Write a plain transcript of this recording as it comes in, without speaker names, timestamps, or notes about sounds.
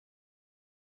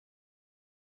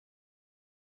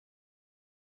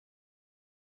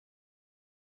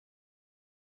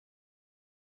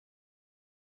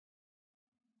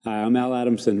Hi, I'm Al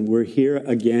Adamsen. We're here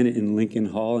again in Lincoln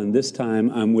Hall, and this time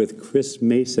I'm with Chris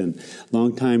Mason,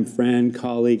 longtime friend,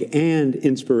 colleague, and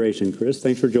inspiration. Chris,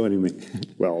 thanks for joining me.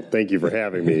 Well, thank you for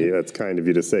having me. That's kind of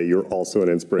you to say. You're also an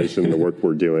inspiration. The work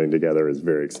we're doing together is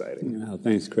very exciting. Well,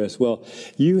 thanks, Chris. Well,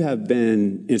 you have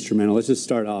been instrumental. Let's just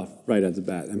start off right at the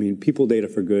bat. I mean, people data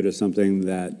for good is something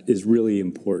that is really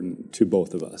important to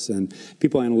both of us. And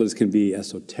people analytics can be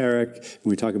esoteric.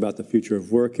 When we talk about the future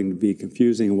of work, it can be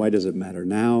confusing. Why does it matter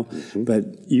now?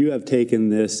 But you have taken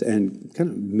this and kind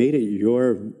of made it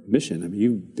your mission. I mean,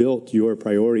 you've built your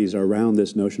priorities around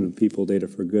this notion of people data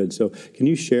for good. So can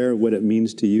you share what it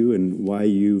means to you and why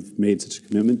you've made such a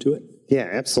commitment to it? Yeah,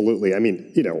 absolutely. I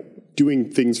mean,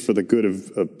 doing things for the good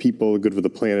of people, good for the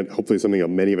planet, hopefully something that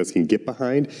many of us can get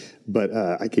behind. But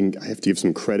I have to give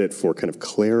some credit for kind of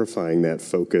clarifying that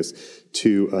focus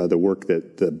to the work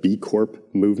that the B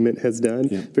Corp movement has done.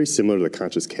 Yeah. Very similar to the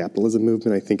conscious capitalism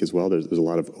movement, I think, as well. There's a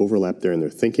lot of overlap there in their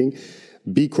thinking.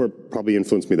 B Corp probably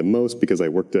influenced me the most because I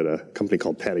worked at a company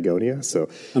called Patagonia. So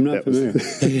I'm not familiar.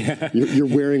 Yeah. You're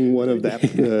wearing one of that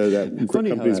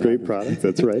company's great products.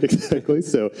 That's right, exactly.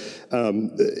 So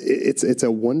it's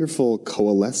a wonderful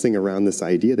coalescing around this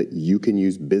idea that you can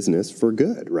use business for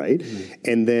good, right? Mm-hmm.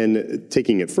 And then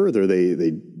taking it further,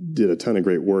 they did a ton of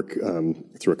great work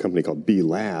through a company called B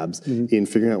Labs in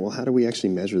figuring out, well, how do we actually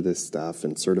measure this stuff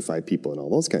and certify people and all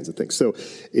those kinds of things. So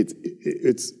it's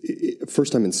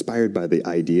first I'm inspired by the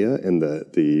idea and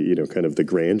the kind of the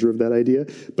grandeur of that idea,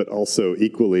 but also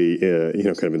equally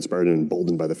kind of inspired and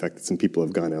emboldened by the fact that some people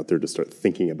have gone out there to start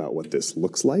thinking about what this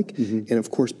looks like. Mm-hmm. And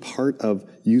of course, part of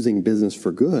using business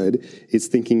for good is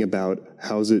thinking about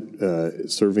how's it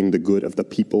serving the good of the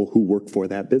people who work for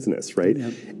that business, right?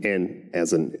 Yep. And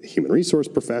as a human resource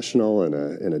professional and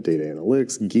a data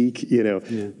analytics geek,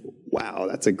 wow,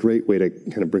 that's a great way to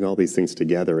kind of bring all these things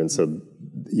together. And so,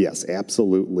 yes,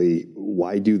 absolutely.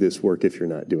 Why do this work if you're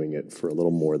not doing it for a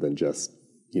little more than just,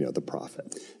 the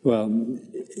profit? Well,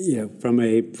 from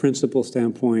a principle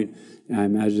standpoint, I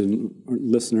imagine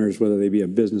listeners, whether they be a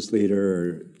business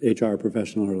leader or HR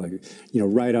professional or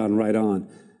right on,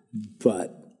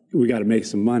 but we got to make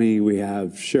some money. We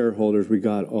have shareholders. We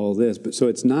got all this. But so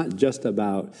it's not just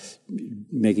about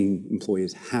making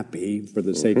employees happy for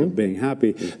the sake of being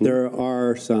happy. Mm-hmm. There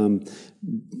are some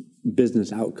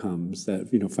business outcomes that,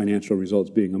 financial results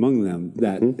being among them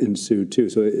that ensue too.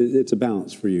 So it's a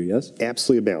balance for you, yes?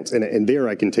 Absolutely a balance. And there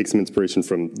I can take some inspiration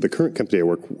from the current company I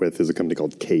work with is a company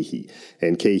called keHE.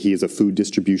 And keHE is a food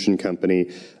distribution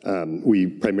company. We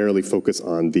primarily focus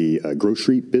on the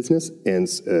grocery business and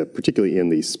particularly in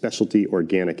the specialty,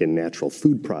 organic, and natural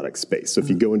food product space. So if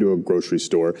you go into a grocery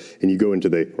store and you go into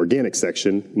the organic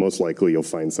section, most likely you'll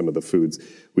find some of the foods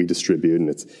we distribute, and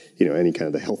it's any kind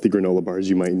of the healthy granola bars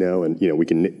you might know, and we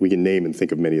can name and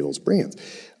think of many of those brands.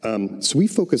 So we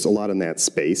focus a lot on that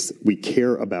space. We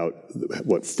care about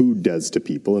what food does to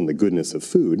people and the goodness of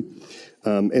food,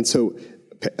 and so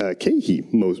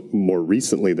keHE, more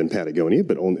recently than Patagonia,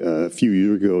 but only a few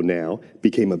years ago now,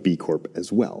 became a B Corp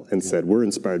as well, and said we're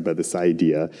inspired by this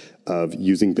idea of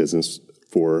using business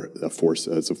as a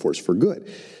force for good.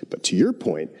 But to your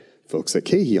point, folks at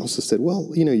keHE also said,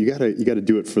 well, you got to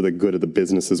do it for the good of the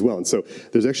business as well. And so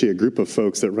there's actually a group of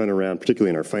folks that run around, particularly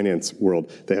in our finance world.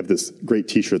 They have this great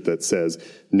T-shirt that says,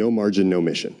 "No margin, no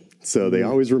mission." So they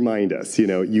always remind us,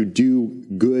 you do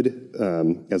good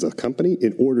as a company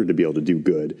in order to be able to do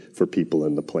good for people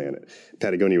and the planet.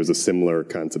 Patagonia was a similar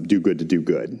concept, do good to do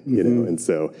good, and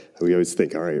so we always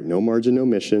think, all right, no margin, no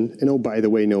mission. And oh, by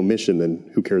the way, no mission, then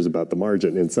who cares about the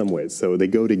margin in some ways? So they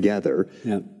go together,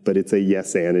 but it's a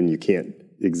yes and you can't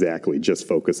exactly just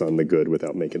focus on the good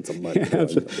without making some money.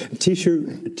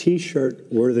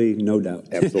 T-shirt worthy, no doubt.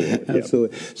 Absolutely.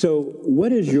 Absolutely. So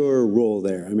what is your role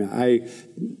there? I mean, I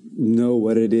know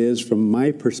what it is from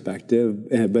my perspective,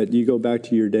 but you go back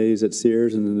to your days at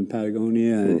Sears and then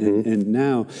Patagonia and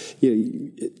now,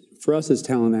 for us as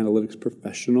talent analytics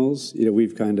professionals,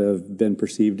 we've kind of been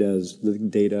perceived as the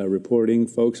data reporting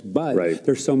folks, but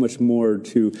there's so much more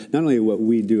to not only what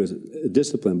we do as a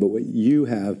discipline, but what you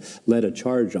have led a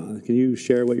charge on. Can you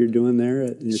share what you're doing there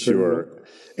at your Sure.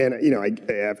 And, I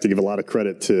have to give a lot of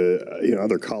credit to,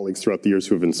 other colleagues throughout the years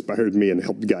who have inspired me and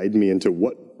helped guide me into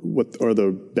what are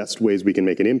the best ways we can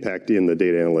make an impact in the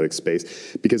data analytics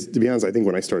space. Because to be honest, I think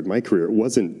when I started my career, it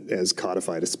wasn't as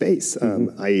codified a space.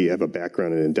 I have a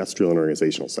background in industrial and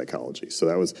organizational psychology. So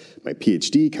that was my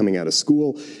PhD coming out of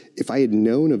school. If I had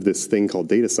known of this thing called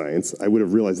data science, I would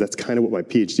have realized that's kind of what my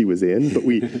PhD was in, but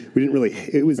we didn't really,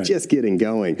 it was just getting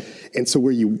going. And so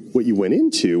what you went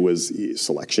into was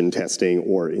selection testing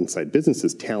or inside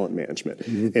businesses, talent management.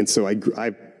 And so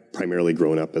I primarily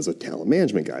grown up as a talent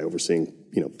management guy, overseeing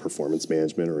performance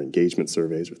management or engagement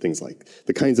surveys or things like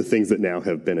the kinds of things that now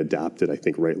have been adopted, I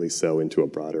think rightly so, into a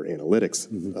broader analytics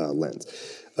lens.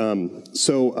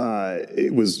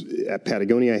 It was at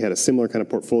Patagonia, I had a similar kind of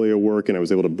portfolio work, and I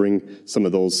was able to bring some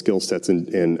of those skill sets,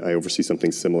 and I oversee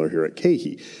something similar here at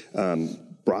keHE.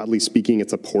 Broadly speaking,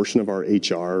 it's a portion of our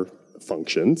HR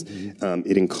functions.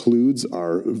 It includes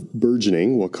our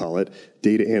burgeoning, we'll call it,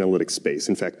 data analytics space.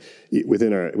 In fact,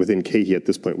 within keHE at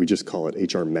this point, we just call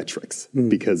it HR metrics,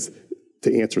 because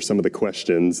to answer some of the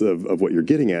questions of what you're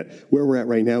getting at, where we're at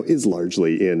right now is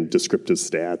largely in descriptive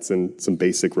stats and some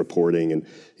basic reporting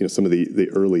and some of the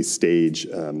early stage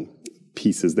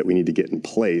pieces that we need to get in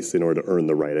place in order to earn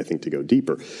the right, I think, to go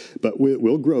deeper. But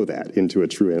we'll grow that into a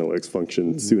true analytics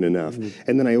function soon enough.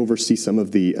 And then I oversee some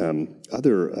of the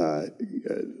other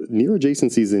near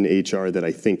adjacencies in HR that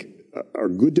I think are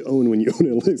good to own when you own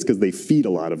analytics, because they feed a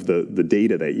lot of the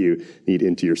data that you need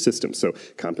into your system. So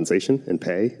compensation and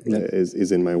pay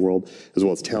is in my world, as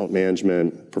well as talent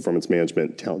management, performance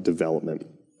management, talent development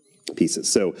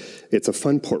pieces. So it's a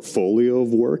fun portfolio of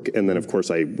work. And then, of course,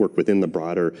 I work within the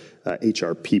broader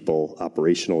HR people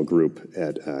operational group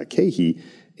at keHE,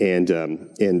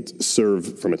 and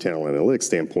serve from a talent analytics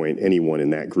standpoint anyone in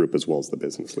that group as well as the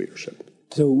business leadership.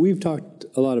 So we've talked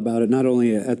a lot about it, not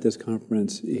only at this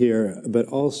conference here, but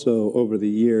also over the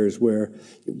years, where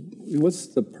what's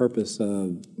the purpose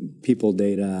of people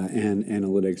data and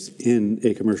analytics in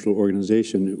a commercial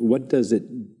organization? What does it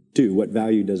do? What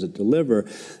value does it deliver?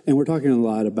 And we're talking a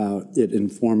lot about it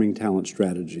informing talent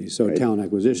strategy. So talent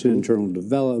acquisition, internal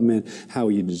development, how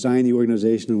you design the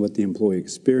organization, and what the employee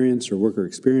experience or worker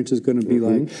experience is going to be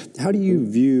like. How do you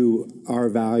view our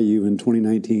value in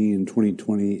 2019 and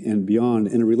 2020 and beyond?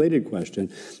 And a related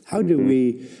question, how do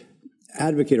we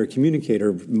advocate or communicate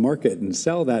or market and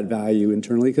sell that value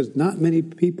internally? Because not many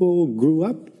people grew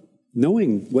up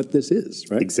knowing what this is,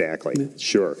 right? Exactly,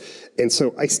 sure. And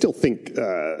so I still think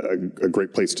a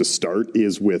great place to start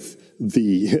is with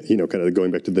the, kind of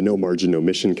going back to the no margin, no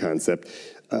mission concept,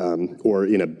 or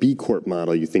in a B Corp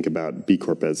model, you think about B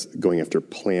Corp as going after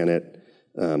planet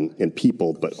and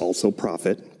people, but also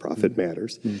profit. Profit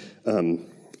matters.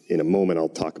 In a moment, I'll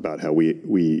talk about how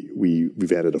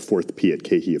we've added a fourth P at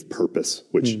keHE of purpose,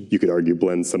 which you could argue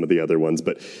blends some of the other ones,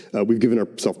 but we've given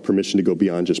ourselves permission to go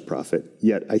beyond just profit.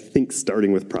 Yet I think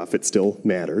starting with profit still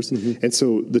matters. And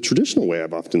so the traditional way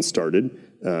I've often started,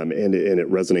 and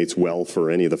it resonates well for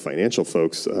any of the financial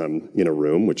folks in a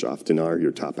room, which often are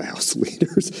your top of house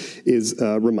leaders, is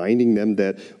reminding them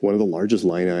that one of the largest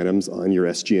line items on your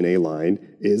SG&A line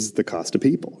is the cost of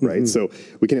people, right? So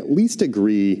we can at least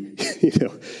agree,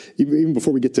 even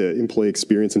before we get to employee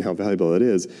experience and how valuable it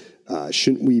is,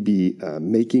 shouldn't we be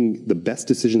making the best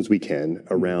decisions we can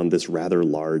around this rather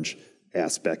large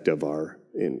aspect of our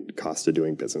cost of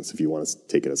doing business, if you want to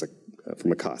take it as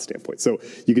from a cost standpoint. So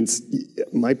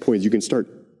my point is you can start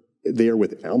there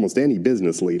with almost any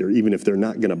business leader, even if they're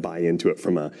not going to buy into it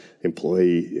from a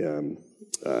employee,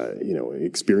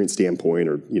 experience standpoint,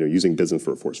 or, using business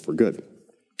for a force for good.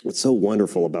 What's so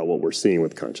wonderful about what we're seeing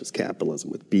with conscious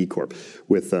capitalism, with B Corp,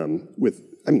 with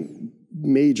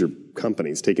major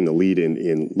companies taking the lead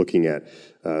in looking at,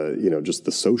 just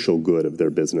the social good of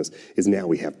their business, is now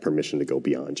we have permission to go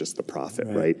beyond just the profit,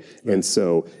 right? And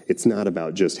so it's not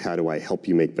about just how do I help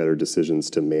you make better decisions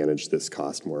to manage this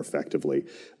cost more effectively,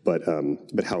 but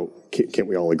how can't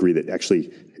we all agree that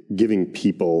actually giving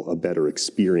people a better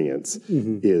experience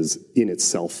is in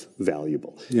itself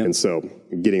valuable. And so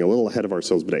getting a little ahead of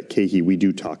ourselves, but at keHE, we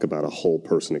do talk about a whole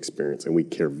person experience, and we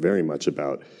care very much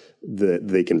about that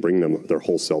they can bring their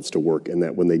whole selves to work, and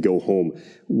that when they go home,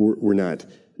 we're not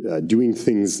doing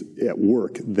things at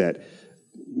work that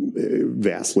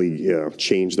vastly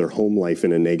change their home life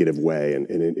in a negative way, and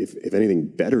if anything,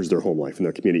 betters their home life in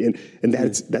their community, and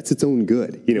that's its own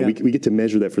good. We get to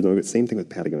measure that for them. Same thing with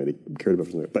Patagonia; they cared about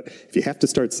it. But if you have to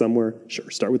start somewhere, sure,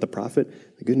 start with the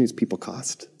profit. The good news: people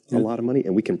cost a lot of money,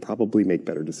 and we can probably make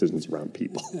better decisions around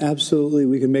people. Absolutely,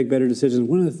 we can make better decisions.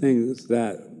 One of the things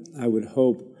that I would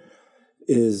hope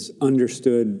is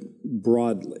understood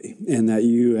broadly, and that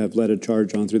you have led a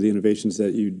charge on through the innovations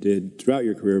that you did throughout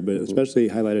your career, but especially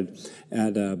highlighted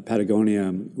at Patagonia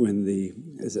when the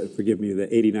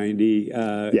 80-90...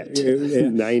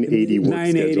 980 work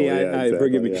 980, schedule.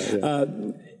 Forgive me.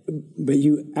 But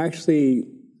you actually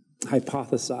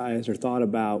hypothesized or thought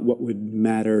about what would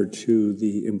matter to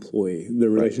the employee, the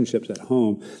relationships at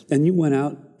home, and you went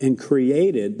out and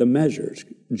created the measures,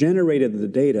 generated the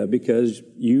data because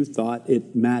you thought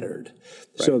it mattered.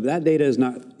 Right. So that data is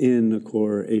not in a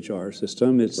core HR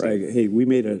system. It's like, hey, we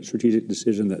made a strategic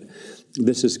decision that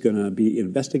this is going to be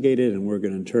investigated, and we're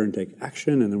going to in turn take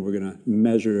action, and then we're going to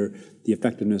measure the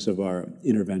effectiveness of our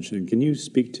intervention. Can you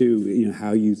speak to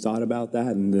how you thought about that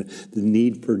and the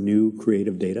need for new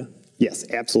creative data? Yes,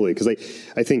 absolutely. Because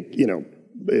I think,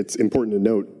 it's important to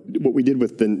note what we did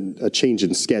with a change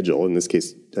in schedule, in this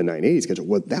case, a 980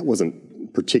 schedule, that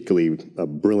wasn't particularly a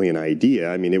brilliant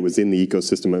idea. I mean, it was in the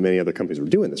ecosystem, and many other companies were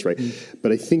doing this, right? Mm-hmm.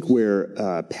 But I think where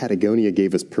Patagonia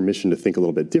gave us permission to think a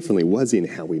little bit differently was in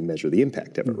how we measure the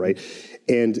impact of it, right?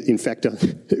 And in fact,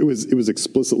 it was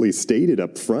explicitly stated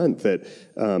up front that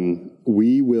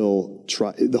we will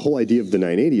try, the whole idea of the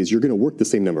 980 is you're going to work the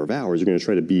same number of hours, you're going to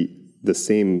try to be the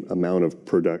same amount of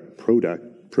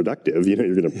productive, you're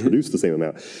going to produce the same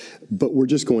amount, but we're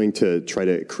just going to try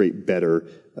to create better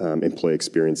employee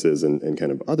experiences and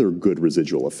kind of other good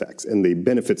residual effects. And the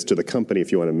benefits to the company,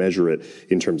 if you want to measure it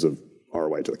in terms of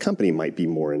ROI to the company, might be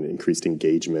more in increased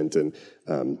engagement and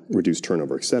reduced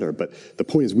turnover, et cetera. But the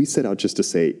point is, we set out just to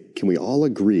say, can we all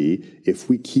agree if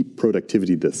we keep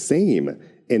productivity the same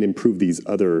and improve these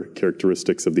other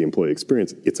characteristics of the employee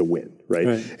experience, it's a win, right?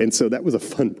 And so that was a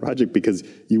fun project because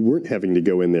you weren't having to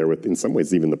go in there with, in some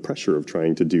ways, even the pressure of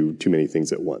trying to do too many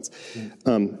things at once.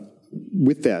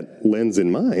 With that lens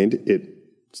in mind, it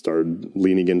started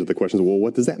leaning into the questions, well,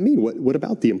 what does that mean? What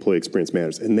about the employee experience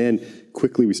matters? And then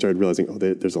quickly we started realizing,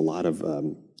 there's a lot of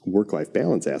work-life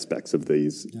balance aspects of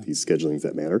these schedulings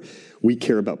that matter. We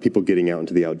care about people getting out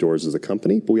into the outdoors as a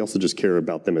company, but we also just care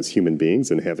about them as human beings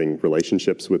and having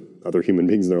relationships with other human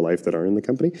beings in their life that are in the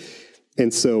company.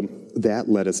 And so that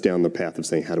led us down the path of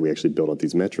saying, how do we actually build out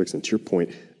these metrics? And to your point,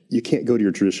 you can't go to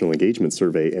your traditional engagement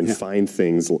survey and find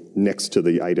things next to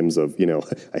the items of,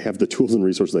 I have the tools and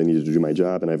resources I need to do my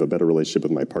job, and I have a better relationship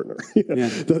with my partner.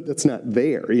 That's not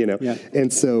there,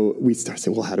 And so we started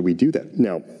saying, well, how do we do that?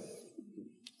 Now,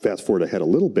 fast forward ahead a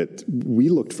little bit, we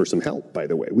looked for some help, by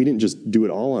the way. We didn't just do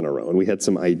it all on our own. We had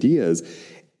some ideas.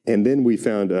 And then we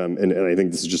found, and I think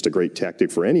this is just a great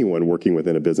tactic for anyone working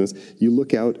within a business, you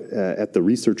look out at the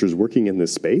researchers working in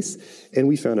this space, and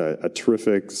we found a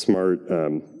terrific, smart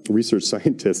research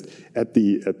scientist at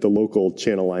the local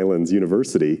Channel Islands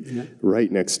University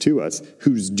right next to us,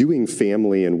 who's doing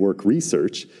family and work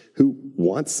research, who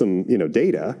wants some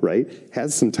data, right,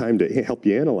 has some time to help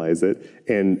you analyze it,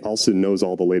 and also knows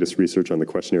all the latest research on the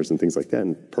questionnaires and things like that,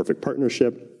 and perfect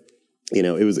partnership.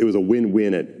 It was a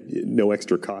win-win at no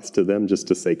extra cost to them, just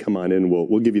to say, come on in,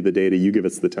 we'll give you the data, you give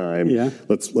us the time,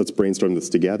 let's brainstorm this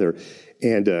together.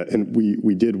 And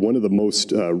we did one of the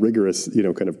most rigorous,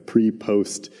 kind of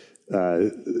pre-post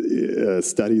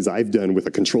studies I've done with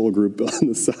a control group on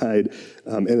the side,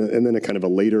 and then a kind of a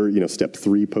later, step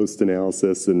 3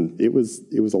 post-analysis, and it was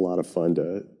a lot of fun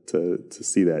to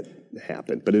see that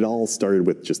happen. But it all started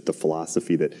with just the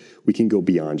philosophy that we can go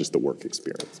beyond just the work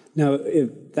experience. Now,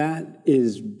 if that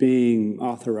is being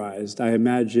authorized, I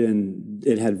imagine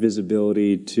it had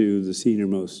visibility to the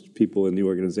senior-most people in the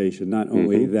organization, not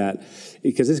only that,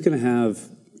 because it's going to have,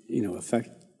 effect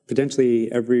potentially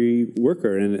every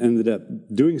worker, and ended up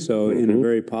doing so in a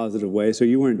very positive way. So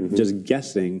you weren't just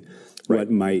guessing what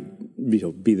might be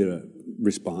the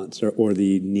response or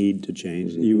the need to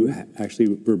change. You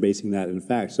actually were basing that in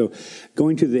fact. So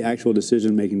going to the actual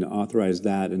decision making to authorize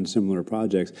that in similar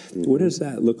projects, what does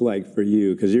that look like for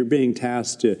you? Because you're being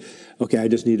tasked to, okay, I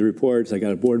just need the reports, I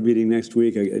got a board meeting next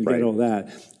week, I get all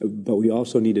that, but we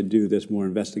also need to do this more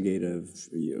investigative,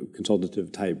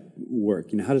 consultative type work.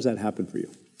 How does that happen for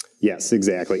you? Yes,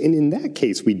 exactly. And in that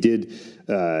case, we did,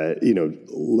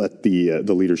 let the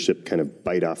leadership kind of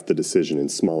bite off the decision in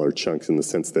smaller chunks, in the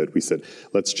sense that we said,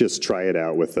 let's just try it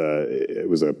out with it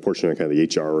was a portion of kind of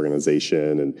the HR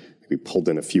organization, and we pulled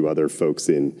in a few other folks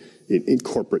in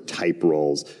corporate type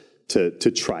roles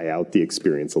to try out the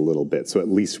experience a little bit. So at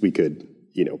least we could,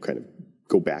 kind of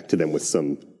go back to them with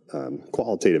some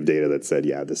qualitative data that said,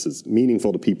 yeah, this is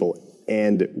meaningful to people,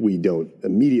 and we don't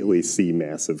immediately see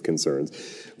massive concerns.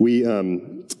 We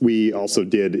also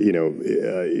did,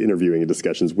 interviewing and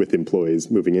discussions with employees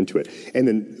moving into it. And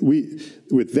then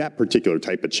with that particular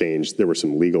type of change, there were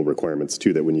some legal requirements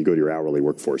too, that when you go to your hourly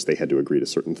workforce, they had to agree to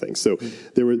certain things. So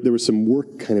there was some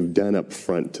work kind of done up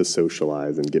front to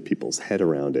socialize and get people's head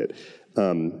around it.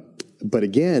 But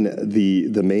again,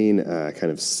 the main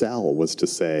kind of sell was to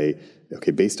say,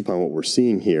 okay, based upon what we're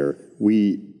seeing here,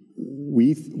 we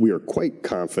are quite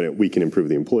confident we can improve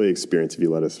the employee experience if you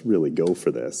let us really go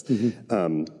for this.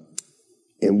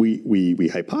 And we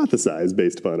hypothesize,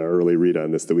 based upon our early read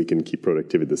on this, that we can keep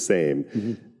productivity the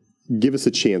same. give us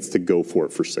a chance to go for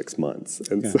it for 6 months.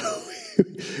 And so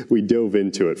we dove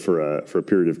into it for a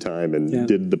period of time and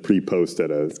did the pre-post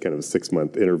at a kind of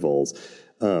 6-month intervals.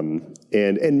 And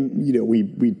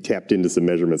we tapped into some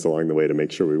measurements along the way to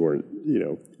make sure we weren't,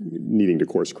 needing to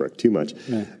course correct too much.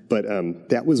 Yeah. But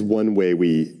that was one way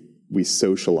we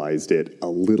socialized it a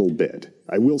little bit.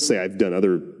 I will say I've done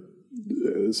other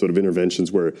sort of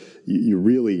interventions where you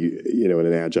really, in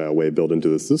an agile way, build into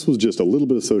this. This was just a little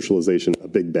bit of socialization, a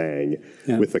big bang,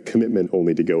 with a commitment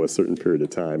only to go a certain period of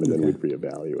time, and then we'd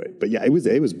reevaluate. But yeah, it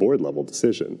was board level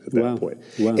decision at that point.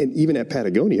 Wow. And even at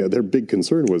Patagonia, their big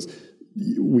concern was,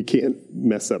 we can't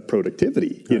mess up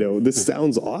productivity. This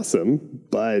sounds awesome,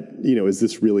 but is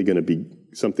this really going to be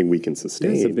something we can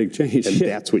sustain? That's a big change. And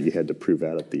that's what you had to prove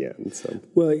out at the end. So.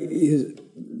 Well,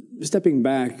 stepping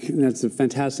back, that's a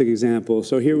fantastic example.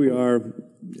 So here we are,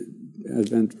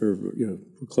 we're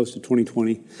close to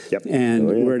 2020, and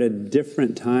we're at a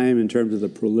different time in terms of the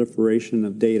proliferation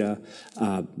of data,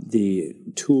 the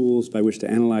tools by which to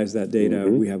analyze that data.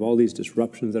 We have all these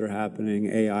disruptions that are happening,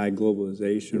 AI,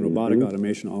 globalization, robotic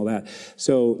automation, all that.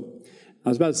 So I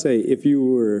was about to say, if you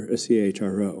were a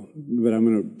CHRO, but I'm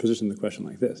going to position the question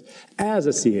like this. As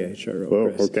a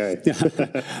CHRO,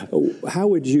 Chris, how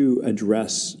would you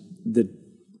address the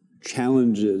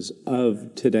challenges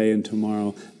of today and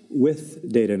tomorrow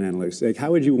with data and analytics? Like,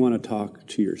 how would you want to talk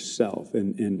to yourself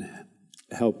and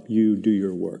help you do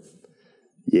your work?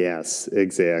 Yes,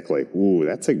 exactly. Ooh,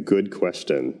 that's a good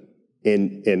question.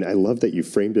 And I love that you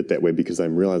framed it that way, because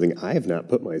I'm realizing I have not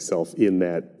put myself in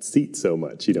that seat so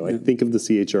much. I think of the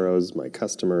CHROs, my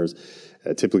customers,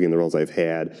 typically in the roles I've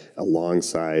had,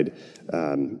 alongside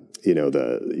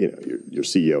your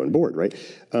CEO and board, right?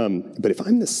 But if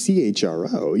I'm the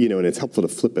CHRO, and it's helpful to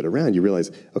flip it around, you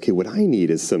realize, okay, what I need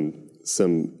is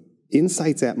some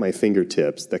insights at my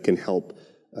fingertips that can help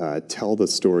tell the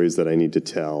stories that I need to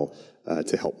tell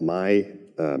to help my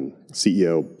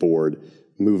CEO, board,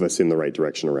 move us in the right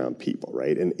direction around people,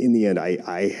 right? And in the end,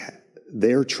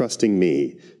 they're trusting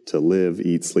me to live,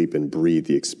 eat, sleep, and breathe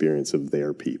the experience of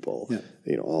their people,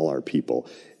 all our people.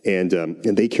 And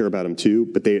they care about them too,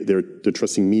 but they're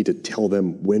trusting me to tell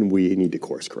them when we need to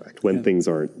course correct, when things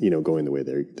aren't, going the way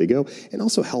they go, and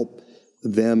also help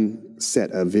them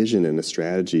set a vision and a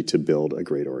strategy to build a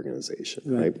great organization,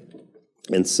 right?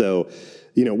 And so,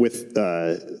 with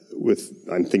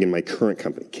I'm thinking my current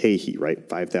company, keHE, right?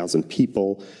 5,000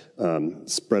 people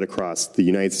spread across the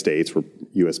United States. We're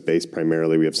U.S. based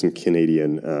primarily. We have some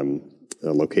Canadian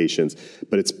locations,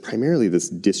 but it's primarily this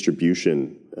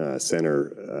distribution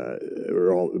center,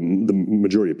 the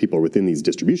majority of people are within these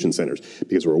distribution centers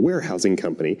because we're a warehousing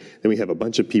company. Then we have a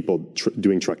bunch of people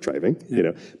doing truck driving.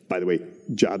 By the way,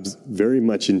 jobs very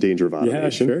much in danger of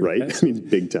automation, right? Absolutely. I mean,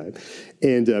 big time.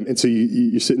 And so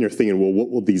you're sitting there thinking, well, what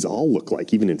will these all look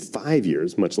like even in 5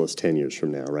 years, much less 10 years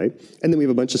from now, right? And then we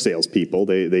have a bunch of salespeople.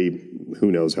 They who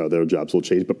knows how their jobs will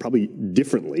change, but probably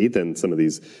differently than some of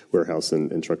these warehouse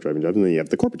and truck driving jobs. And then you have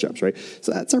the corporate jobs, right?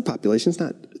 So that's our population.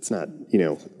 It's not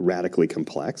radically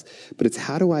complex, but it's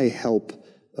how do I help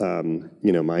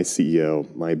my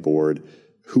CEO, my board,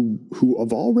 who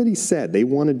have already said they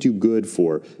want to do good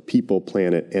for people,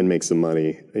 planet, and make some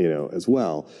money, as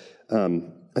well,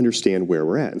 understand where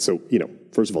we're at. And so,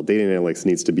 first of all, data and analytics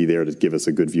needs to be there to give us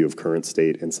a good view of current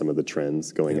state and some of the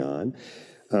trends going on.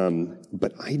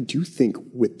 But I do think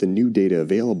with the new data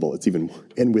available, it's even more,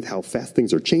 and with how fast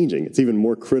things are changing, it's even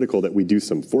more critical that we do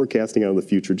some forecasting out of the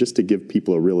future just to give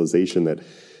people a realization that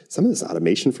some of this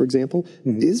automation, for example,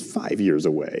 is 5 years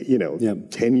away,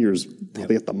 10 years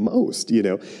probably at the most,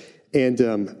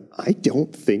 and I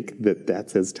don't think that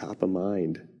that's as top of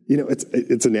mind.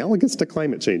 It's analogous to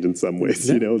climate change in some ways.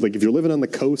 Like if you're living on the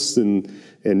coasts and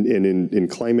in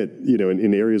climate,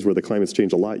 in areas where the climate's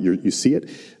changed a lot, you see it.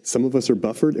 Some of us are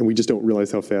buffered, and we just don't realize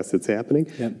how fast it's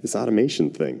happening. This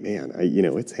automation thing, man,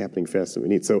 it's happening faster than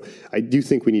we need. So I do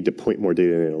think we need to point more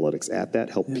data and analytics at that,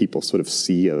 help people sort of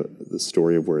see the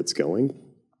story of where it's going.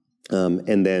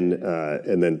 And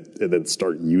then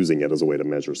start using it as a way to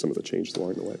measure some of the changes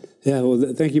along the way. Yeah,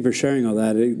 well, thank you for sharing all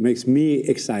that. It makes me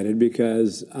excited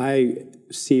because I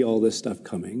see all this stuff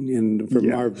coming, and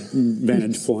from our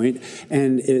vantage point,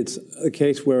 and it's a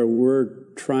case where we're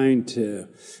trying to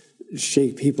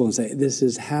shake people and say, this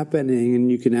is happening, and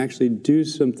you can actually do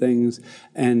some things,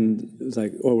 and it's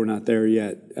like, oh, we're not there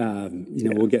yet.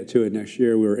 We'll get to it next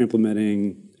year. We're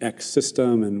implementing X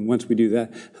system, and once we do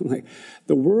that, I'm like,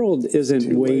 the world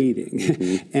isn't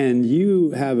waiting. And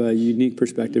you have a unique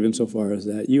perspective insofar as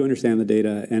that you understand the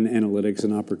data and analytics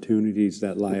and opportunities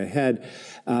that lie ahead.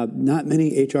 Not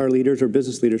many HR leaders or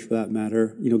business leaders, for that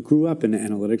matter, grew up in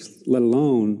analytics, let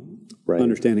alone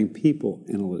understanding people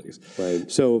analytics. Right.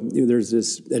 So there's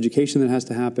this education that has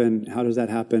to happen. How does that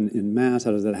happen in mass?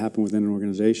 How does that happen within an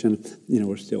organization?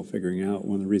 We're still figuring out.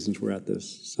 One of the reasons we're at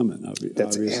this summit, obviously.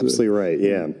 That's absolutely right,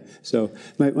 yeah. So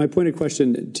my pointed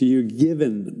question to you,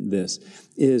 given this,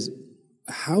 is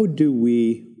how do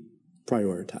we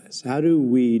prioritize? How do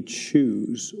we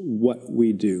choose what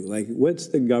we do? Like, what's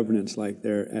the governance like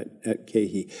there at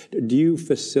keHE? Do you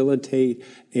facilitate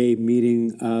a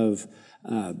meeting of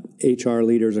HR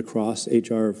leaders across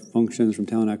HR functions, from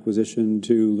talent acquisition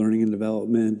to learning and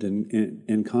development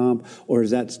and comp, or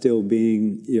is that still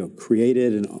being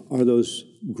created? And are those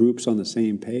groups on the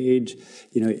same page?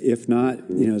 If not,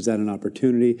 is that an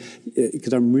opportunity?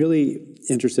 Because I'm really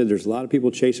interested. There's a lot of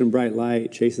people chasing bright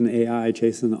light, chasing AI,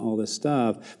 chasing all this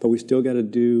stuff, but we still got to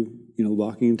do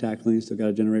blocking and tackling. Still got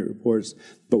to generate reports,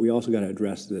 but we also got to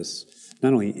address this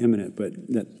not only imminent but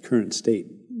that current state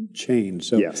change.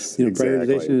 So yes,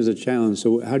 prioritization is a challenge.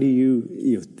 So how do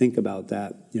you think about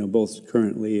that, both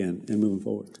currently and moving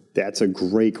forward? That's a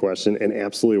great question, and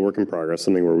absolutely a work in progress,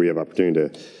 something where we have opportunity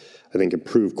to, I think,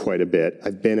 improve quite a bit.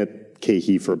 I've been at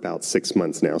keHE for about 6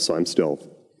 months now, so I'm still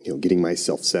getting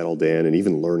myself settled in and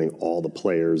even learning all the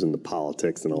players and the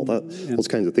politics and all that, those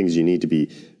kinds of things you need to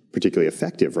be particularly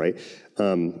effective, right?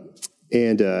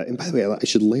 And by the way, I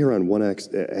should layer on one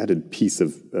added piece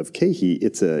of keHE.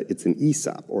 It's an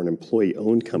ESOP, or an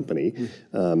employee-owned company,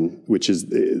 which is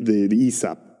the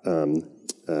ESOP.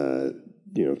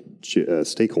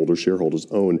 Stakeholders, shareholders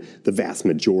own the vast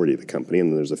majority of the company, and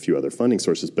then there's a few other funding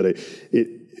sources. But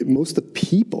most of the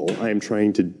people I am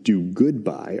trying to do good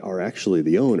by are actually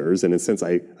the owners, and in a sense,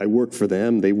 I work for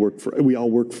them. We all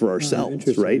work for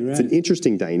ourselves, right? It's an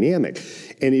interesting dynamic.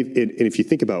 And if you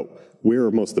think about where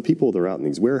are most of the people that are out in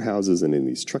these warehouses and in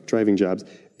these truck driving jobs,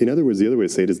 in other words, the other way to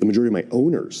say it is the majority of my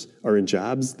owners are in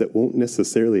jobs that won't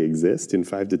necessarily exist in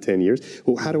 5 to 10 years.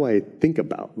 Well, how do I think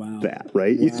about that,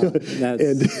 right? Wow.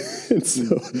 And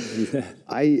so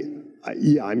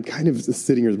I'm kind of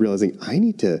sitting here realizing I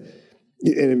need to,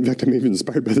 and in fact, I'm even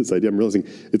inspired by this idea. I'm realizing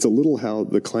it's a little how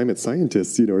the climate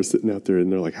scientists, are sitting out there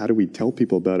and they're like, how do we tell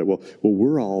people about it? Well,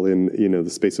 we're all in, the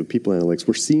space of people analytics.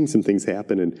 We're seeing some things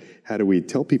happen, and how do we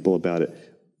tell people about it?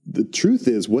 The truth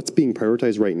is, what's being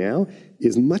prioritized right now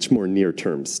is much more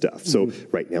near-term stuff. So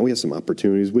right now we have some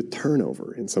opportunities with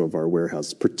turnover in some of our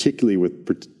warehouses, particularly with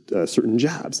certain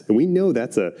jobs. And we know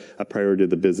that's a priority of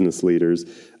the business leaders.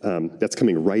 That's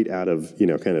coming right out of,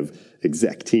 kind of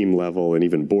exec team level and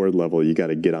even board level. You got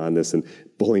to get on this and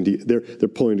they're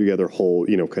pulling together whole,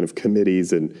 kind of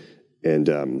committees and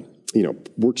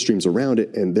work streams around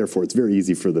it. And therefore it's very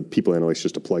easy for the people analysts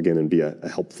just to plug in and be a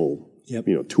helpful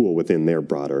tool within their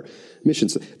broader mission.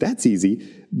 So that's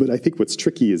easy. But I think what's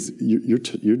tricky is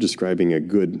you're describing a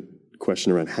good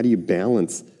question around how do you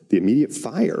balance the immediate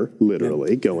fire,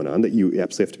 literally, going on that you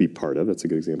absolutely have to be part of. That's a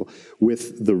good example.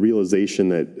 With the realization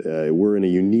that we're in a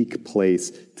unique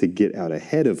place to get out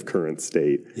ahead of current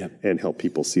state and help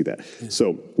people see that.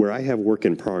 So where I have work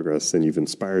in progress, and you've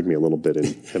inspired me a little bit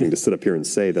in having to sit up here and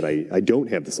say that I don't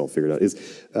have this all figured out,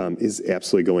 is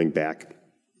absolutely going back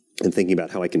and thinking about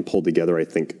how I can pull together, I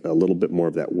think, a little bit more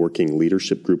of that working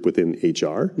leadership group within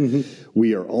HR.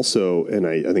 We are also, and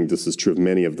I think this is true of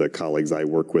many of the colleagues I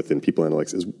work with in people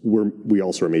analytics, is we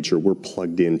also are made sure we're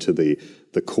plugged into the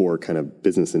core kind of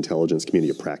business intelligence community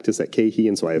of practice at keHE.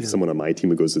 And so I have someone on my team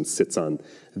who goes and sits on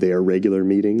their regular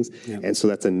meetings. And so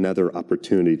that's another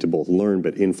opportunity to both learn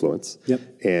but influence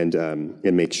and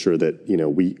make sure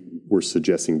that, we're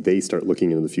suggesting they start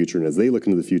looking into the future. And as they look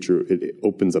into the future, it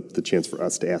opens up the chance for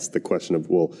us to ask the question of,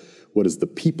 well, what is the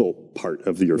people part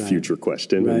of your future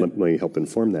question? And let me help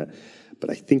inform that. But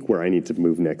I think where I need to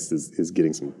move next is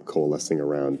getting some coalescing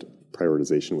around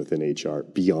prioritization within HR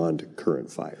beyond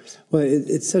current fires. Well,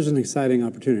 it's such an exciting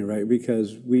opportunity, right?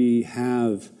 Because we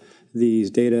have these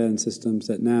data and systems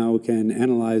that now can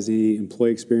analyze the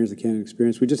employee experience, the candidate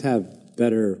experience. We just have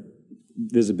better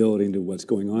visibility into what's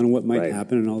going on and what might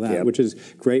happen and all that, which is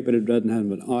great, but it doesn't have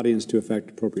an audience to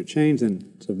affect appropriate change, and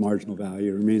it's of marginal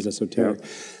value. It remains esoteric.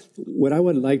 What I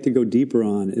would like to go deeper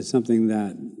on is something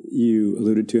that you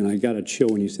alluded to, and I got a chill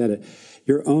when you said it.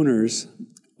 Your owners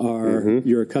are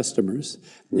your customers.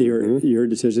 Your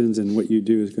decisions and what you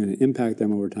do is going to impact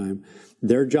them over time.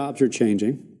 Their jobs are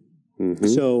changing.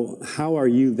 So how are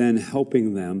you then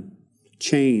helping them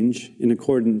change in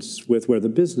accordance with where the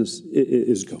business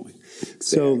is going?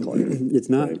 So it's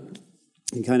not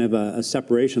kind of a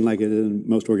separation like it is in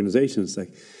most organizations.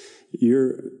 Like,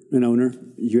 you're an owner,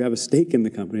 you have a stake in the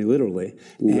company, literally.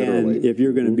 And if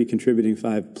you're going to be contributing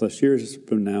 5+ years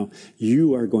from now,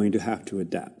 you are going to have to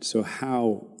adapt. So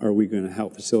how are we going to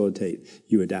help facilitate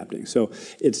you adapting? So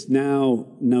it's now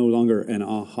no longer an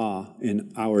aha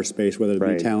in our space, whether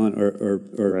it be talent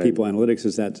or people analytics,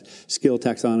 is that skill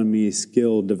taxonomy,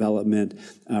 skill development,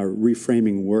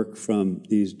 reframing work from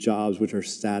these jobs which are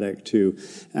static to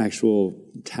actual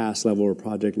task level or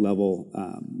project level,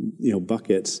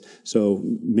 buckets. So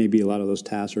maybe a lot of those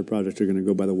tasks or projects are going to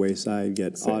go by the wayside,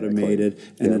 get automated,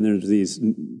 and then there's these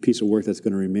piece of work that's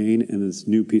going to remain, and this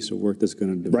new piece of work that's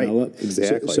going to develop. Right.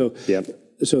 Exactly.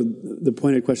 So the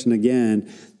pointed question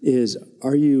again is: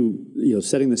 are you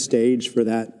setting the stage for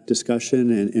that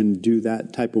discussion and do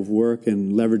that type of work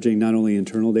and leveraging not only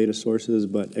internal data sources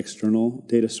but external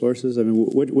data sources? I mean,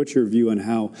 what's your view on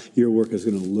how your work is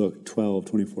going to look 12,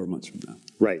 24 months from now?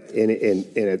 Right, and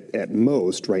at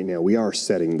most, right now, we are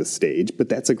setting the stage, but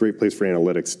that's a great place for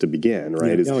analytics to begin,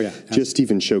 right? Just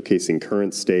even showcasing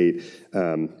current state.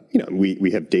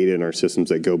 We have data in our systems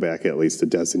that go back at least a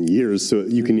dozen years, so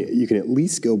you can at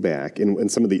least go back, and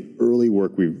some of the early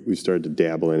work we've started to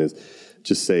dabble in is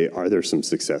just say, are there some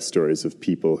success stories of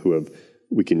people who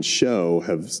we can show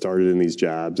have started in these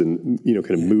jobs and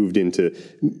kind of moved into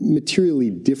materially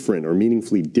different or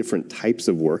meaningfully different types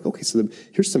of work. Okay, so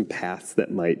here's some paths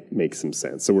that might make some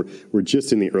sense. So we're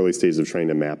just in the early stages of trying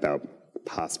to map out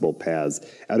possible paths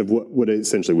out of what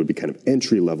essentially would be kind of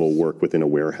entry-level work within a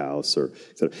warehouse or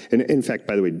et cetera. And in fact,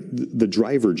 by the way, the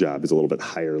driver job is a little bit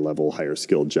higher level, higher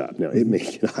skilled job. Now, it may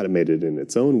get automated in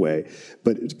its own way,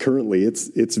 but currently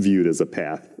it's viewed as a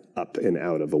path up and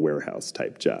out of a warehouse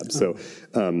type job. So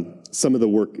some of the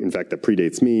work, in fact, that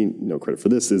predates me, no credit for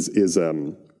this, is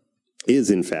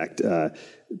in fact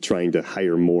trying to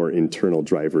hire more internal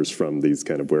drivers from these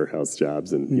kind of warehouse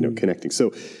jobs and connecting.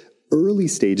 So early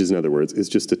stages, in other words, is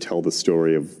just to tell the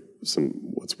story of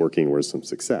what's working, where's some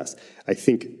success. I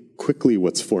think quickly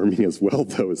what's forming as well,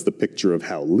 though, is the picture of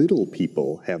how little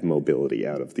people have mobility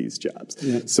out of these jobs.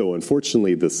 So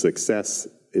unfortunately, the success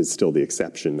is still the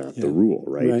exception, not the rule,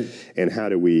 right? And how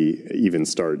do we even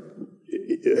start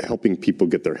helping people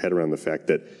get their head around the fact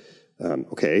that,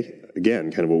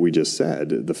 again, kind of what we just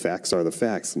said, the facts are the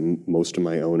facts. Most of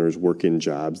my owners work in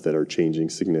jobs that are changing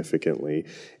significantly,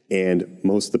 and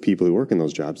most of the people who work in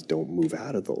those jobs don't move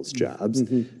out of those jobs.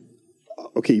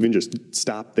 Okay, even just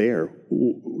stop there.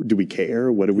 Do we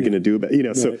care? What are we going to do about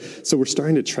So we're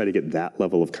starting to try to get that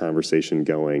level of conversation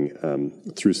going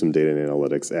through some data and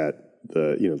analytics at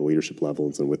the leadership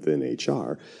levels and within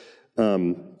HR.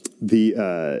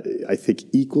 I think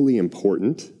equally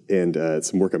important, and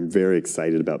some work I'm very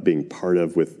excited about being part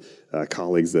of with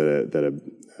colleagues that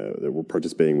were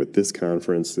participating with this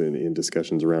conference and in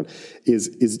discussions around,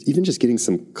 is even just getting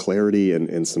some clarity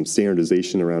and some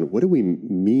standardization around what do we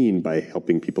mean by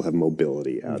helping people have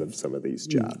mobility out of some of these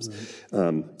jobs.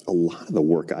 A lot of the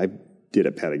work I did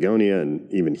at Patagonia, and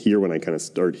even here when I kind of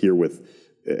start here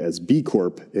as B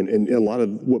Corp, and a lot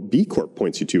of what B Corp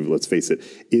points you to, let's face it,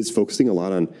 is focusing a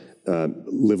lot on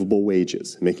livable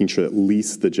wages, making sure that at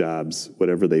least the jobs,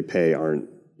 whatever they pay, aren't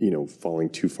falling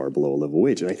too far below a livable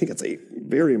wage. And I think that's a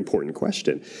very important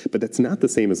question, but that's not the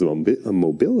same as a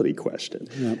mobility question.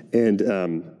 And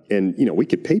we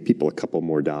could pay people a couple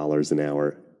more dollars an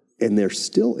hour, and they're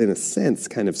still, in a sense,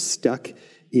 kind of stuck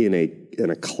in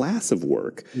a class of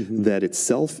work that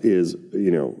itself is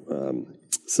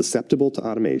susceptible to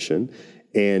automation,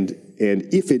 and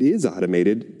if it is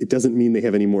automated, it doesn't mean they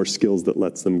have any more skills that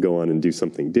lets them go on and do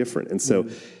something different. And so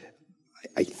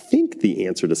I think the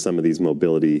answer to some of these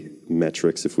mobility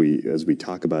metrics, as we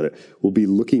talk about it, will be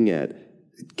looking at,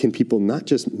 can people not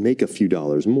just make a few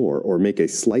dollars more or make a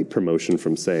slight promotion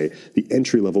from, say, the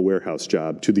entry-level warehouse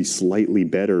job to the slightly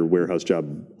better warehouse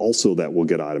job also that will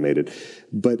get automated,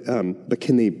 but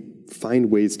can they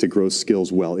find ways to grow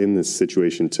skills while in this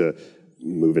situation to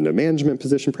move into a management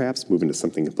position, perhaps, move into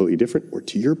something completely different, or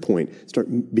to your point, start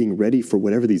being ready for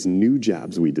whatever these new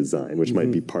jobs we design, which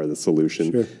might be part of the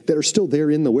solution, that are still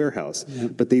there in the warehouse,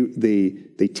 but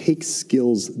they take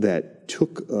skills that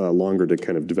took longer to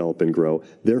kind of develop and grow.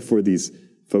 Therefore, these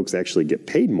folks actually get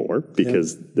paid more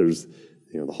because there's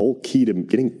the whole key to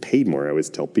getting paid more, I always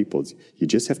tell people, is you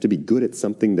just have to be good at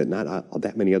something that not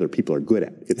that many other people are good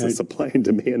at. It's a supply and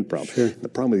demand problem. The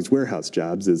problem with these warehouse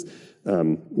jobs is,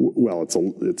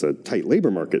 it's a tight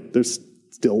labor market. There's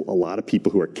still a lot of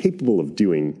people who are capable of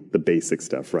doing the basic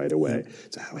stuff right away.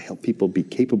 So how do I help people be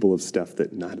capable of stuff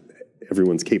that not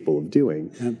everyone's capable of doing?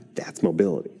 That's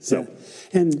mobility. So,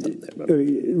 and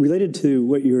related to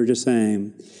what you were just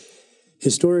saying,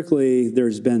 historically,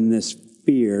 there's been this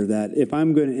fear that if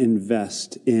I'm going to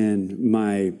invest in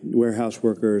my warehouse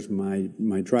workers,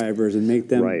 my drivers, and make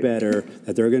them better,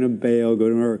 that they're going to bail, go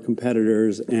to our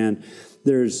competitors, and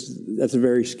that's a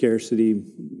very scarcity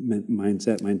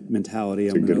mindset, mentality.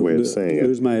 It's a good way of saying it.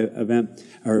 Lose my event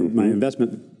or my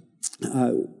investment.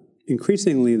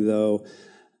 Increasingly, though,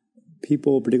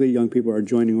 people, particularly young people, are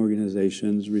joining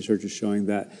organizations. Research is showing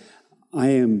that. I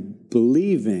am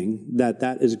believing that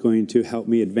that is going to help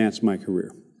me advance my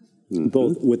career,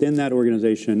 both within that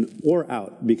organization or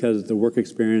out, because the work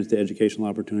experience, the educational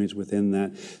opportunities within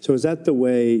that. So is that the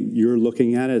way you're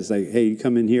looking at it? It's like, hey, you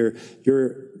come in here,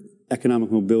 your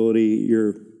economic mobility,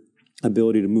 your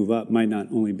ability to move up might not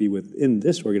only be within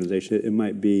this organization, it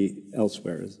might be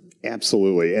elsewhere.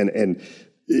 Absolutely. And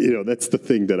you know, that's the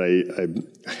thing that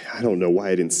I don't know why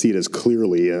I didn't see it as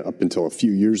clearly up until a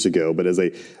few years ago, but as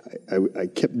I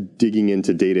kept digging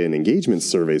into data and engagement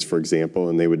surveys, for example,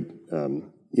 and they would,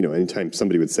 you know, anytime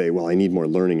somebody would say, well, I need more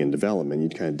learning and development,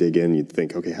 you'd kind of dig in, you'd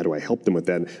think, okay, how do I help them with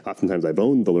that? And oftentimes I've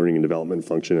owned the learning and development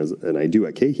function, and I do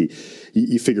at keHE.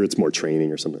 You figure it's more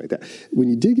training or something like that. When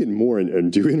you dig in more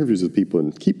and do interviews with people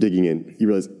and keep digging in, you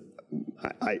realize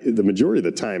the majority of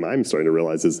the time I'm starting to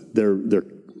realize is they're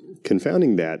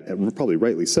confounding that, and probably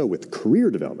rightly so, with career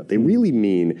development. They really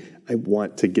mean, I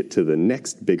want to get to the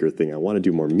next bigger thing. I want to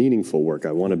do more meaningful work.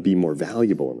 I want to be more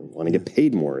valuable, and I want to get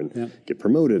paid more and get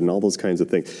promoted and all those kinds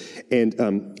of things. And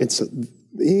so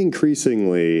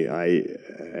increasingly,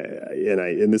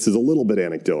 and this is a little bit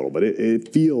anecdotal, but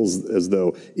it feels as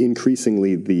though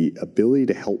increasingly the ability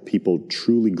to help people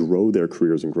truly grow their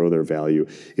careers and grow their value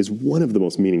is one of the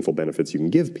most meaningful benefits you can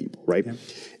give people, right? Yeah.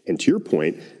 And to your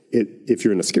point, if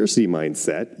you're in a scarcity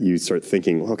mindset, you start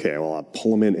thinking, okay, well, I'll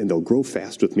pull them in and they'll grow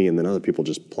fast with me, and then other people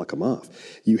just pluck them off.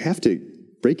 You have to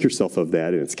break yourself of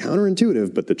that, and it's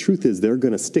counterintuitive, but the truth is they're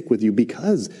going to stick with you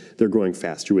because they're growing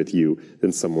faster with you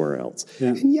than somewhere else. Yeah.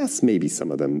 And yes, maybe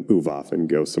some of them move off and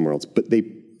go somewhere else, but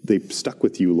they've stuck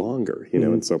with you longer, you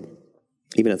know. And so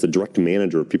even as a direct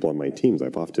manager of people on my teams,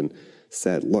 I've often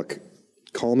said, look,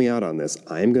 call me out on this.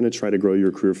 I'm going to try to grow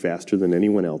your career faster than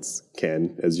anyone else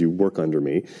can as you work under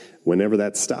me. Whenever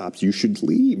that stops, you should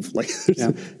leave. Like,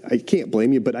 I can't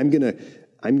blame you, but I'm going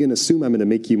to assume I'm going to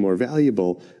make you more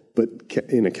valuable. But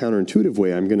in a counterintuitive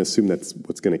way, I'm going to assume that's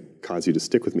what's going to cause you to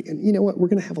stick with me. And you know what? We're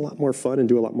going to have a lot more fun and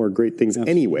do a lot more great things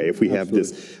anyway if we have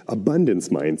this abundance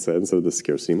mindset instead of the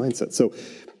scarcity mindset. So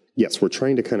yes, we're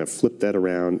trying to kind of flip that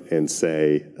around and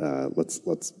say, let's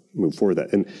move forward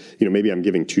that. And you know, maybe I'm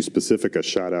giving too specific a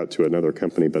shout out to another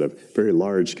company, but a very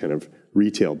large kind of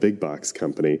retail big box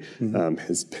company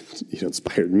has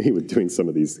inspired me with doing some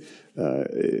of these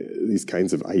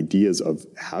kinds of ideas of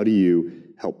how do you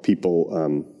help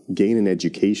people gain an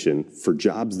education for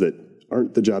jobs that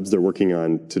aren't the jobs they're working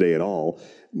on today at all,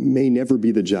 may never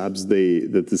be the jobs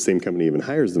that the same company even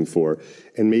hires them for,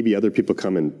 and maybe other people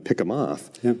come and pick them off,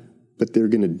 but they're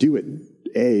going to do it,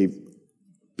 A,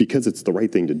 because it's the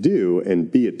right thing to do,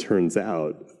 and B, it turns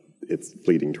out it's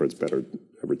leading towards better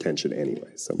retention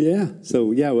anyway. So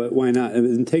why not?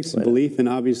 It takes belief, and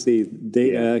obviously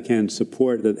data can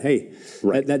support that. Hey,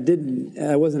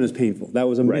 that wasn't as painful. That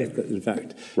was a myth, in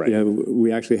fact. You know,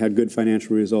 we actually had good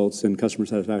financial results and customer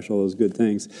satisfaction, all those good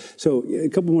things. So a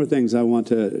couple more things I want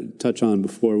to touch on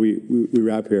before we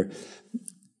wrap here.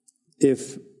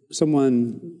 If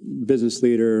someone, business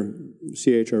leader,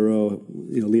 CHRO,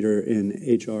 leader in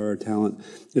HR talent,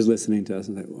 is listening to us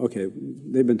and like, okay,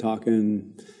 they've been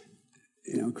talking.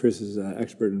 Chris is an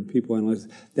expert in people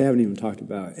analytics. They haven't even talked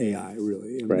about AI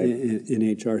really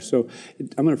in HR. So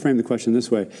I'm going to frame the question this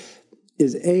way: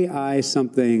 is AI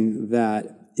something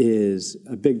that is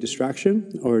a big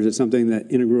distraction, or is it something that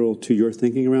integral to your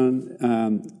thinking around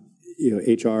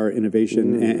HR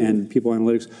innovation and people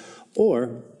analytics,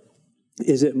 or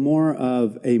is it more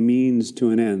of a means to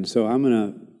an end? So I'm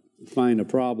going to find a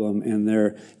problem, and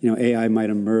AI might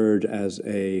emerge as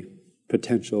a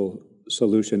potential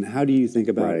solution. How do you think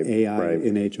about AI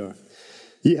in HR?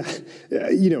 Yeah,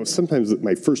 sometimes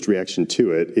my first reaction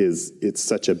to it is it's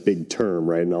such a big term,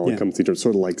 right? And all it comes to,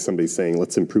 sort of like somebody saying,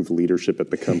 let's improve leadership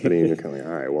at the company. And you're kind of like,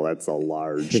 all right, well, that's a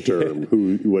large term.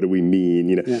 What do we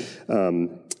mean?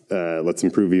 Let's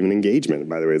improve even engagement.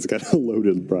 By the way, it's got a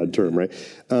loaded, broad term, right?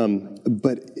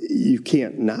 But you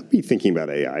can't not be thinking about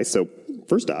AI. So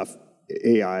first off,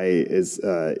 AI is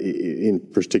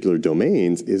in particular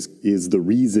domains is the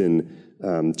reason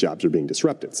jobs are being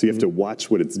disrupted. So you have to watch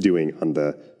what it's doing on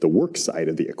the work side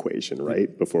of the equation,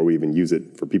 right? Before we even use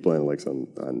it for people analytics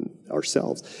on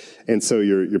ourselves. And so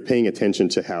you're paying attention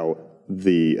to how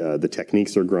the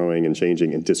techniques are growing and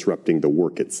changing and disrupting the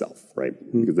work itself, right?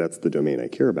 Because that's the domain I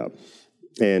care about.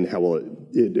 And how will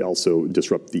it also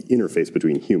disrupt the interface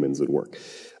between humans at work?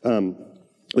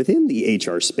 Within the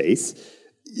HR space,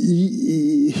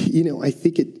 I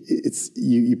think it's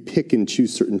you pick and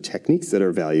choose certain techniques that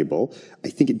are valuable. I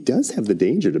think it does have the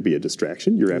danger to be a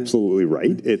distraction. You're absolutely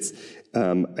right. It's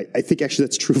I think actually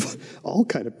that's true of all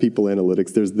kind of people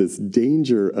analytics. There's this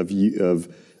danger of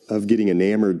getting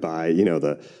enamored by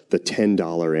the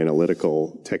 $10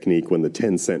 analytical technique when the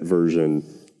 10-cent version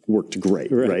worked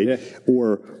great, right? Yeah.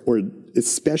 Or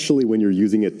especially when you're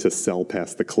using it to sell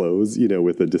past the close,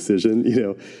 with a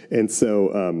decision, and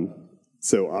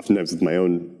so oftentimes with my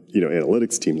own,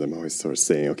 analytics teams, I'm always sort of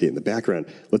saying, okay, in the background,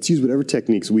 let's use whatever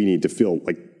techniques we need to feel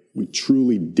like we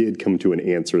truly did come to an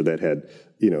answer that had,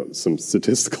 some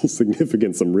statistical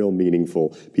significance, some real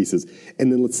meaningful pieces.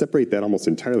 And then let's separate that almost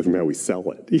entirely from how we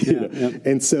sell it. Yeah.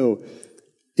 And so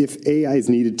if AI is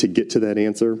needed to get to that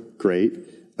answer, great.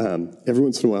 Every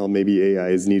once in a while, maybe AI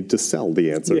is needed to sell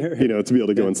the answer, to be able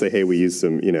to go and say, hey, we use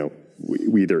some,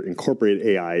 we either incorporate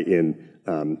AI in,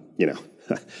 I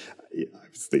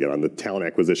was thinking on the talent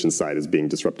acquisition side is being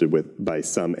disrupted by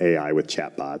some AI with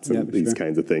chatbots and these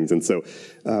kinds of things. And so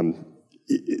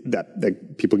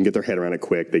that people can get their head around it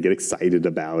quick. They get excited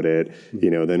about it.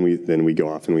 Then we go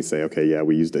off and we say, okay, yeah,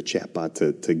 we used a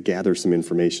chatbot to gather some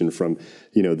information from,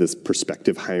 this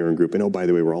prospective hiring group. And oh, by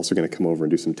the way, we're also going to come over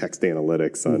and do some text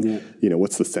analytics on,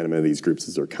 what's the sentiment of these groups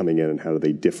as they're coming in and how do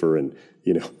they differ. And,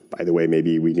 by the way,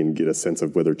 maybe we can get a sense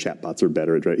of whether chatbots are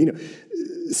better at,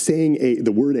 saying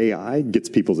the word AI gets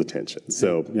people's attention.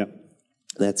 So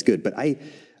that's good. But I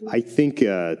think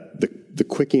the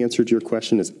quick answer to your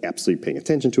question is absolutely paying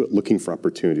attention to it, looking for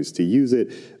opportunities to use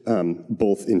it,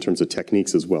 both in terms of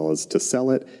techniques as well as to sell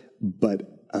it.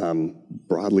 But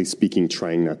broadly speaking,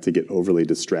 trying not to get overly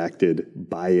distracted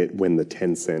by it when the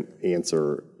 10-cent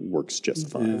answer works just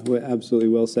fine. Yeah, well, absolutely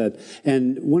well said.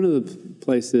 And one of the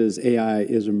places AI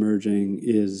is emerging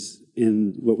is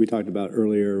in what we talked about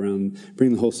earlier around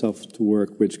bringing the whole self to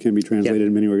work, which can be translated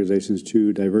in many organizations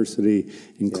to diversity,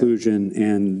 inclusion,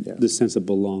 and the sense of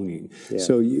belonging. Yeah.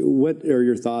 So what are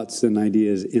your thoughts and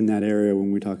ideas in that area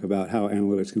when we talk about how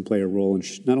analytics can play a role in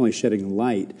not only shedding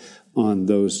light on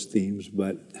those themes,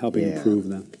 but helping improve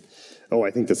them? Oh,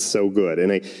 I think that's so good.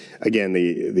 And again,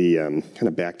 the kind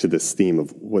of back to this theme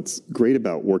of what's great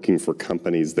about working for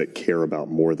companies that care about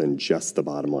more than just the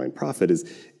bottom line profit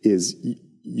is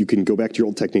you can go back to your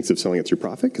old techniques of selling it through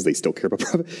profit because they still care about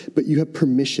profit, but you have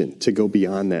permission to go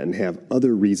beyond that and have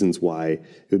other reasons why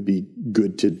it would be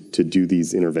good to do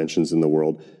these interventions in the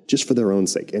world just for their own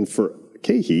sake. And for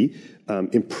keHE,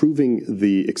 improving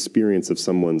the experience of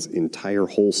someone's entire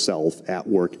whole self at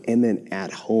work and then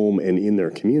at home and in their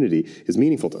community is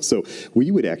meaningful to us. So we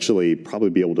would actually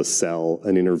probably be able to sell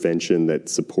an intervention that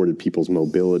supported people's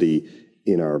mobility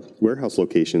in our warehouse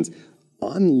locations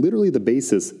on literally the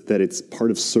basis that it's part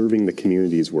of serving the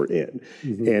communities we're in.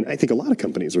 Mm-hmm. And I think a lot of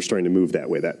companies are starting to move that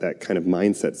way, that kind of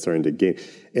mindset starting to gain.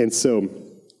 And so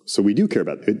we do care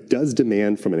about it. It does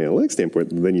demand from an analytics standpoint,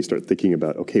 then you start thinking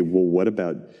about, okay, well, what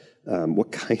about,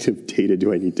 what kind of data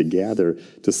do I need to gather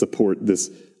to support this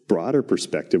broader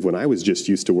perspective when I was just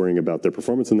used to worrying about their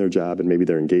performance in their job and maybe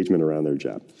their engagement around their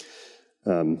job?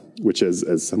 Which,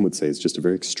 as some would say, is just a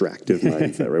very extractive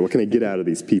mindset, right? What can I get out of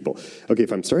these people? Okay,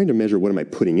 if I'm starting to measure what am I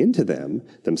putting into them,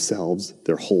 themselves,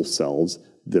 their whole selves,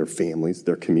 their families,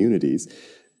 their communities,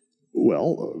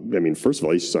 well, I mean, first of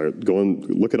all, you start going,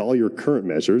 look at all your current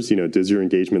measures. Does your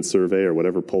engagement survey or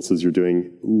whatever pulses you're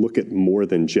doing look at more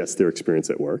than just their experience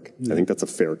at work? I think that's a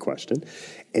fair question.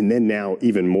 And then now,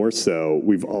 even more so,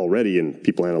 we've already, in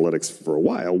people analytics for a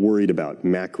while, worried about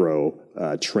macro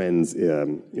trends,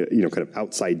 kind of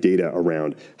outside data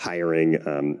around hiring,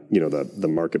 the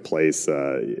marketplace,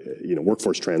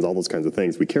 workforce trends, all those kinds of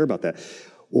things. We care about that.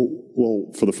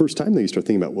 Well, for the first time, then you start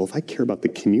thinking about, well, if I care about the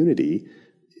community,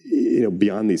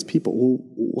 beyond these people, well,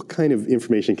 what kind of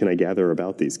information can I gather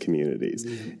about these communities?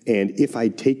 Mm-hmm. And if I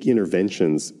take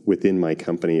interventions within my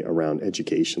company around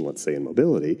education, let's say, and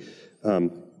mobility,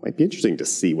 might be interesting to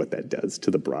see what that does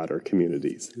to the broader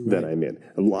communities that I'm in.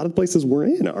 A lot of places we're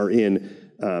in are in,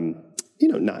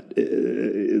 not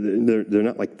they're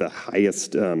not like the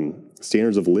highest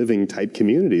standards of living type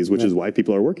communities, which is why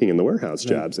people are working in the warehouse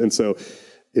jobs. And so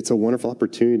it's a wonderful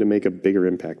opportunity to make a bigger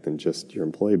impact than just your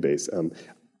employee base.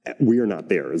 We are not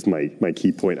there is my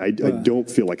key point. I don't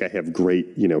feel like I have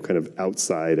great, kind of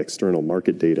outside external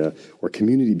market data or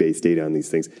community-based data on these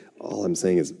things. All I'm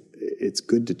saying is it's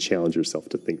good to challenge yourself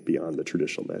to think beyond the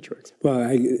traditional metrics. Well,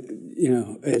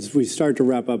 as we start to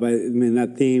wrap up, I mean,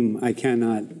 that theme, I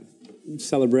cannot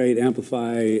celebrate,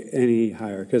 amplify any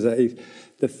higher, because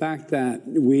the fact that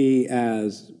we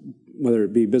as whether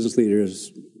it be business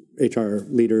leaders, HR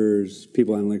leaders,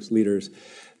 people analytics leaders,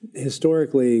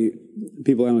 historically,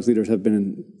 people analytics leaders have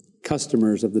been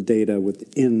customers of the data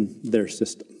within their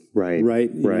system. Right.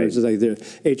 Right. You know, Right. it's just like the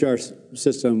HR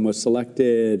system was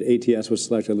selected, ATS was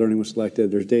selected, learning was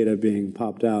selected. There's data being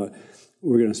popped out.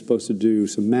 We're supposed to do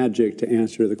some magic to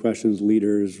answer the questions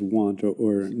leaders want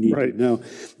or need Right. to know.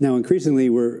 Now, increasingly,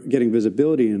 we're getting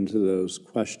visibility into those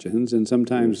questions, and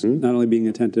sometimes not only being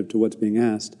attentive to what's being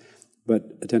asked,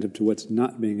 but attentive to what's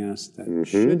not being asked that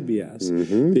should be asked,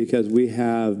 because we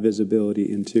have visibility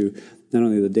into not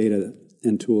only the data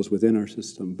and tools within our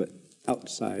system, but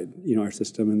outside, our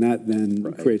system, and that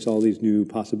then creates all these new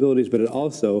possibilities. But it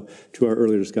also, to our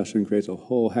earlier discussion, creates a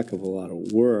whole heck of a lot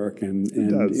of work, and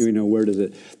where does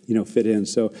it, fit in?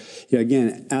 So,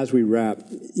 again, as we wrap,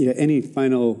 any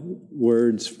final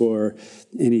words for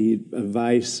any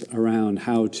advice around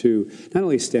how to not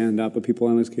only stand up a people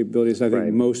analytics capabilities? I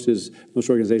think most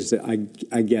organizations say,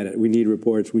 I get it. We need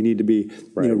reports. We need to be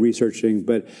researching.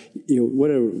 But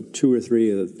what are 2 or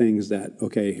 3 of the things that,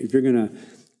 okay, if you're going to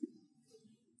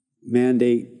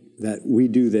mandate that we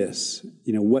do this,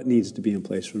 what needs to be in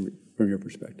place from your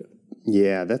perspective?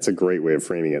 Yeah, that's a great way of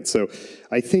framing it. So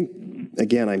I think,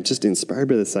 again, I'm just inspired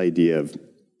by this idea of,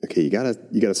 okay, you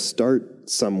gotta start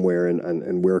somewhere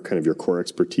and where kind of your core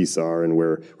expertise are, and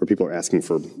where people are asking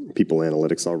for people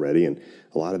analytics already. And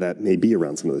a lot of that may be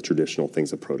around some of the traditional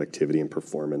things of productivity and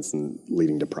performance and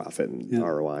leading to profit and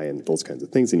ROI and those kinds of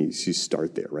things. And you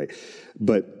start there, right?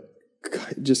 But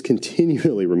just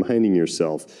continually reminding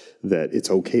yourself that it's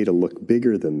okay to look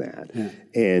bigger than that,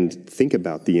 and think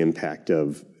about the impact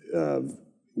of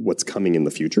what's coming in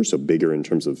the future. So bigger in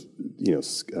terms of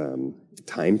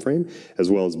time frame, as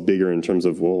well as bigger in terms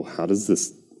of, well, how does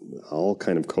this all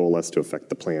kind of coalesce to affect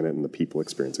the planet and the people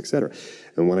experience, et cetera.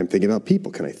 And when I'm thinking about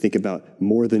people, can I think about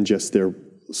more than just their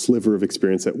sliver of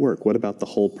experience at work? What about the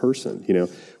whole person?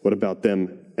 What about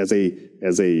them as a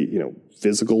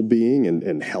physical being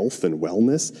and health and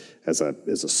wellness, as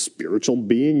a spiritual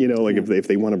being? If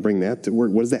they want to bring that to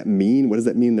work, what does that mean? What does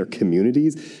that mean in their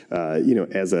communities?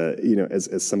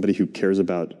 As somebody who cares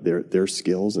about their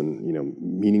skills and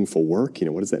meaningful work,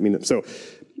 what does that mean? So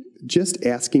just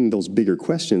asking those bigger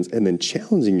questions and then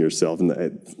challenging yourself.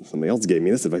 And somebody else gave me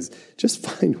this advice: just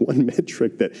find one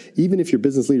metric that, even if your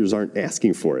business leaders aren't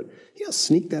asking for it,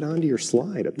 sneak that onto your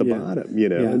slide at the bottom,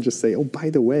 and just say, oh, by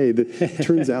the way, it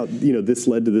turns out, this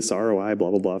led to this ROI,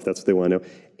 blah, blah, blah, if that's what they want to know.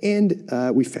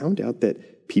 And we found out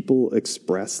that people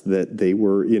expressed that they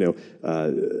were,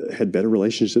 had better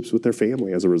relationships with their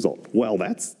family as a result. Well,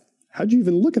 how'd you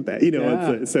even look at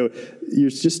that? So you're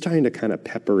just trying to kind of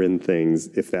pepper in things,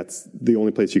 if that's the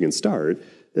only place you can start,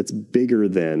 that's bigger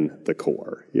than the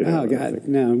core. Oh, God.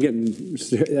 No,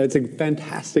 that's a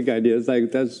fantastic idea. It's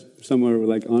like, that's somewhere where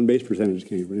like on-base percentage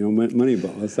came from,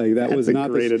 Moneyball. It's like, that was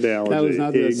not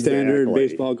the standard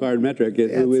baseball card metric.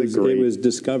 It was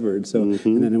discovered. So,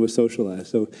 and then it was socialized.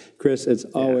 So, Chris, it's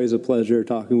always a pleasure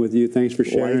talking with you. Thanks for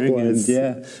sharing. Likewise.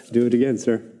 And do it again,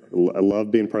 sir. I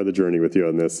love being part of the journey with you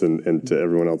on this, and to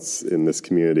everyone else in this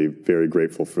community, very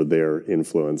grateful for their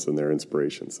influence and their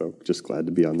inspiration. So just glad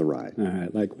to be on the ride. All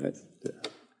right, likewise. Yeah.